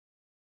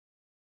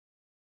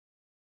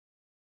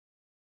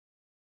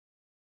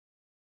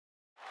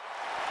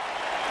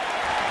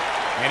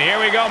And here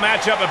we go,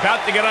 matchup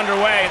about to get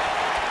underway.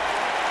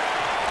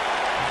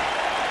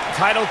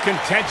 Title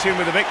contention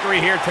with a victory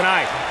here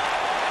tonight.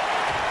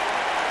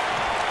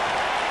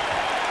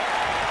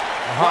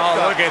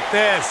 Oh, look at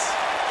this.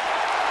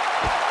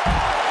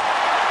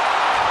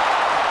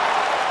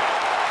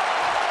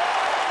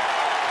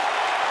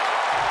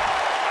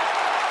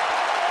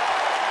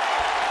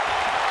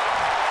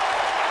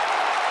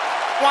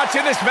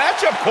 Watching this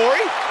matchup,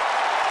 Corey.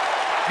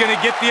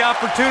 Gonna get the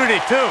opportunity,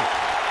 too.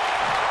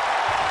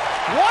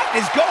 What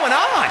is going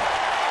on?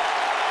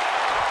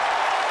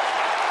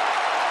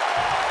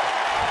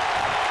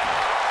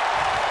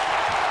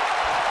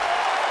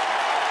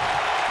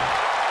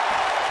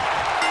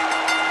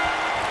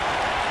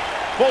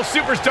 Both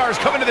superstars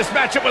coming to this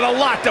matchup with a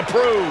lot to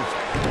prove.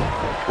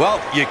 Well,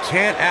 you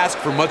can't ask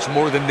for much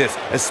more than this,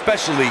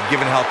 especially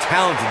given how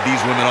talented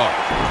these women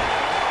are.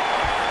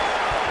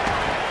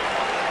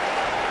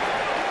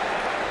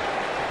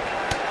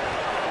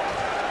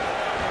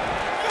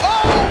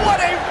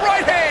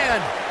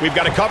 We've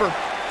got to cover.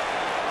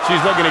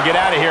 She's looking to get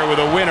out of here with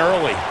a win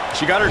early.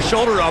 She got her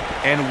shoulder up,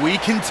 and we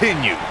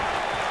continue.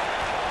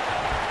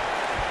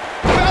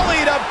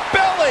 Belly to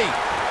belly.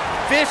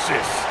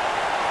 Vicious.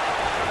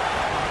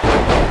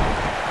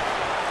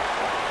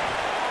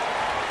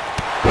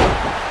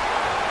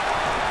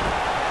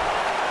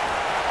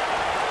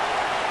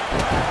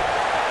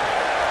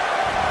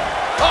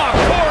 Oh,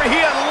 Corey,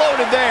 he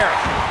unloaded there.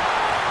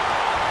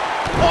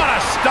 What a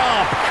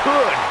stomp.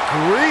 Good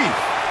grief.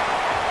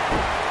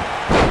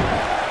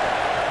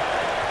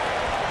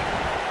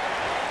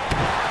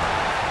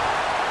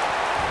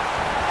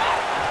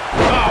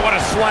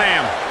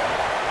 Slam.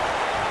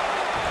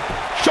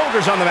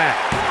 Shoulders on the mat.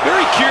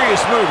 Very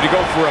curious move to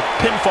go for a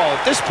pinfall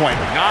at this point.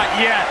 Not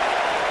yet.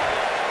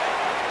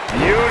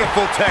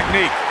 Beautiful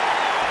technique.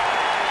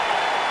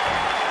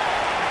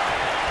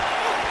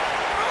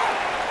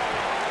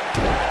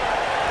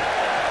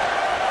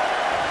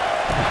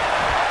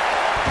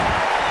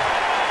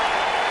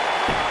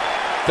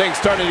 Things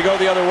starting to go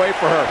the other way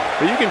for her.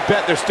 But you can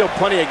bet there's still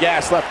plenty of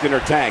gas left in her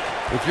tank.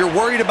 If you're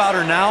worried about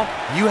her now,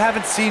 you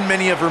haven't seen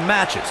many of her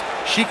matches.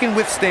 She can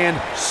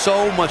withstand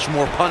so much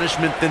more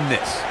punishment than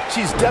this.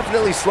 She's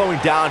definitely slowing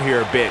down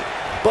here a bit,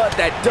 but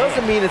that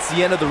doesn't mean it's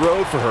the end of the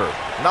road for her.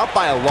 Not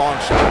by a long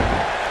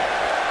shot.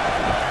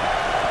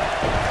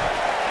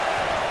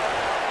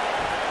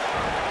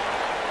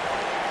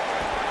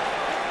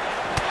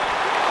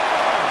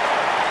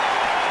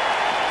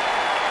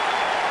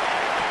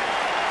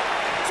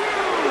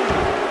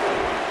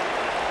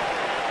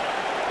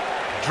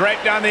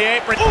 Draped on the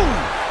apron. Ooh!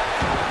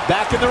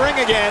 Back in the ring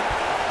again.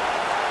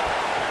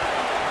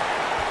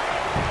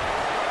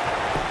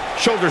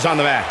 Shoulders on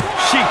the mat.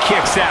 She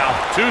kicks out.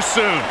 Too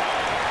soon.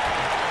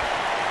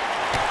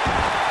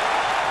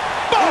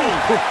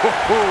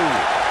 Boom!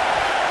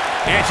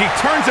 And she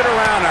turns it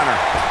around on her.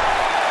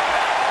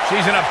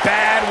 She's in a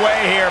bad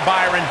way here,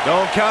 Byron.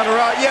 Don't count her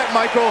out yet,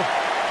 Michael.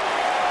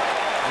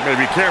 You better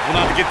be careful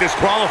not to get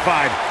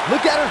disqualified.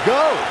 Look at her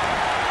go.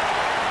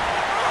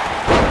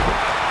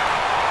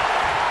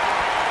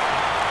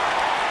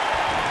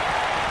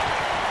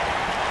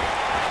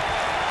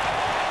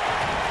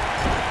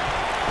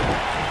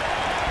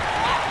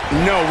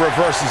 No,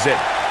 reverses it.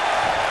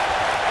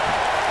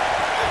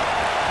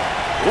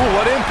 Ooh,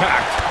 what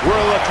impact.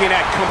 We're looking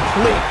at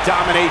complete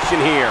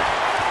domination here.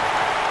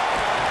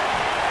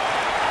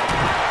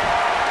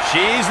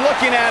 She's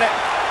looking at it.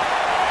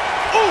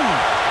 Ooh,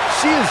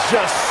 she is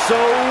just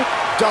so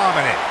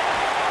dominant.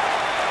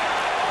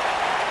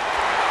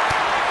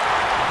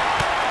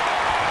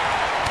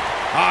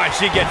 Ah,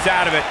 she gets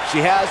out of it. She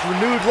has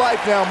renewed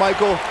life now,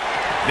 Michael.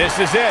 This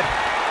is it.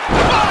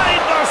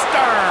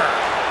 Spinebuster!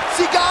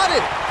 She got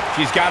it.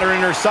 She's got her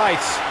in her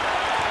sights.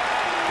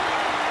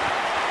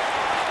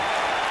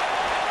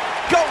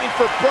 Going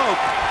for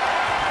broke.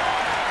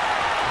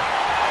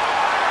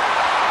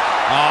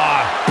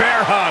 Ah,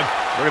 bear hug.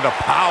 Look at the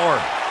power.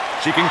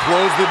 She can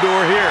close the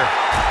door here.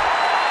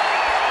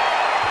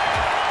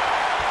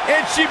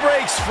 And she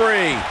breaks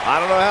free. I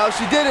don't know how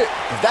she did it,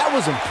 but that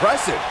was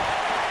impressive.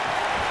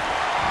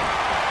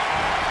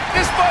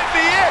 This might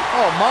be it.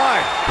 Oh,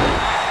 my.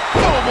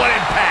 Boom, what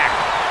impact.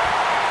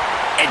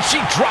 And she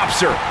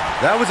drops her.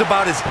 That was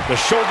about as... The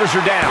shoulders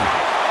are down.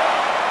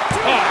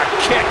 Oh,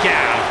 kick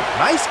out.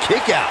 Nice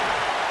kick out.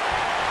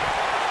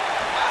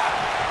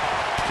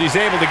 She's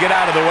able to get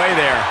out of the way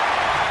there.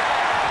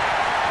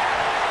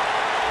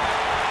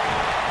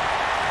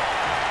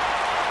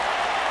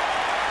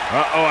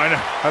 Uh-oh,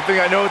 I think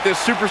I know what this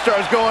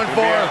superstar's going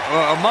for.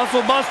 A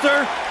muscle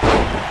buster?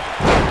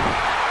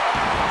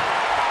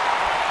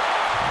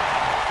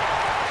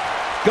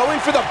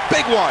 Going for the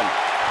big one.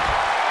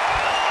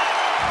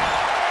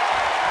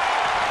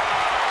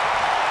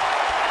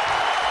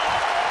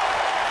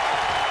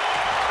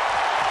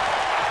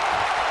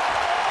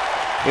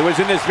 It was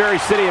in this very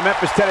city of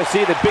Memphis,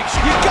 Tennessee, that big...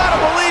 You gotta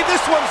believe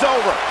this one's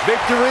over.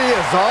 Victory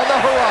is on the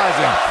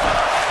horizon.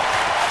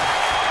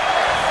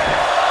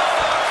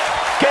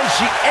 Can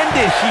she end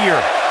it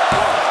here?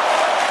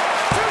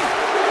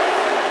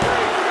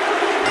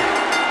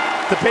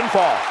 the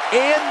pinfall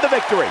and the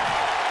victory.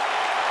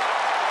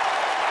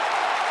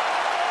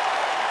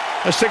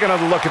 Let's take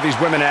another look at these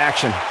women in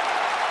action.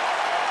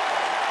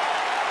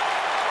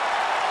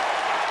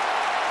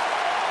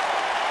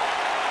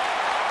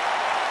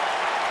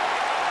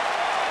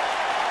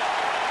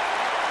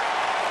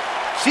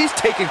 She's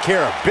taking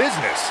care of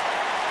business.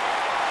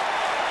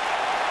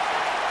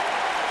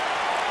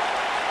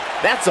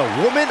 That's a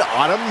woman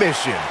on a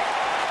mission.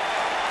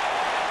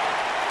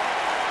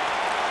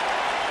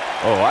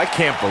 Oh, I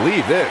can't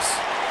believe this.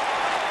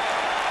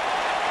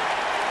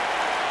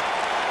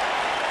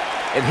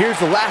 And here's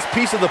the last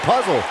piece of the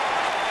puzzle.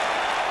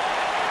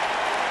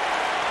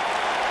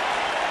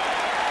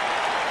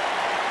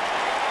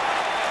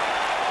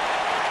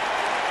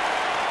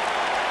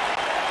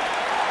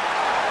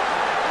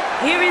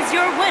 Here is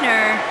your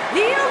winner,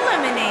 the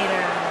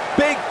Eliminator.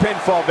 Big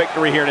pinfall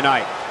victory here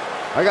tonight.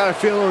 I got a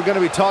feeling we're going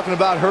to be talking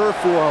about her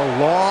for a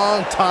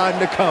long time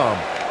to come.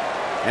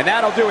 And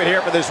that'll do it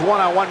here for this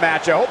one-on-one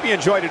match. I hope you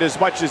enjoyed it as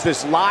much as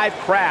this live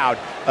crowd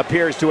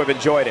appears to have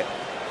enjoyed it.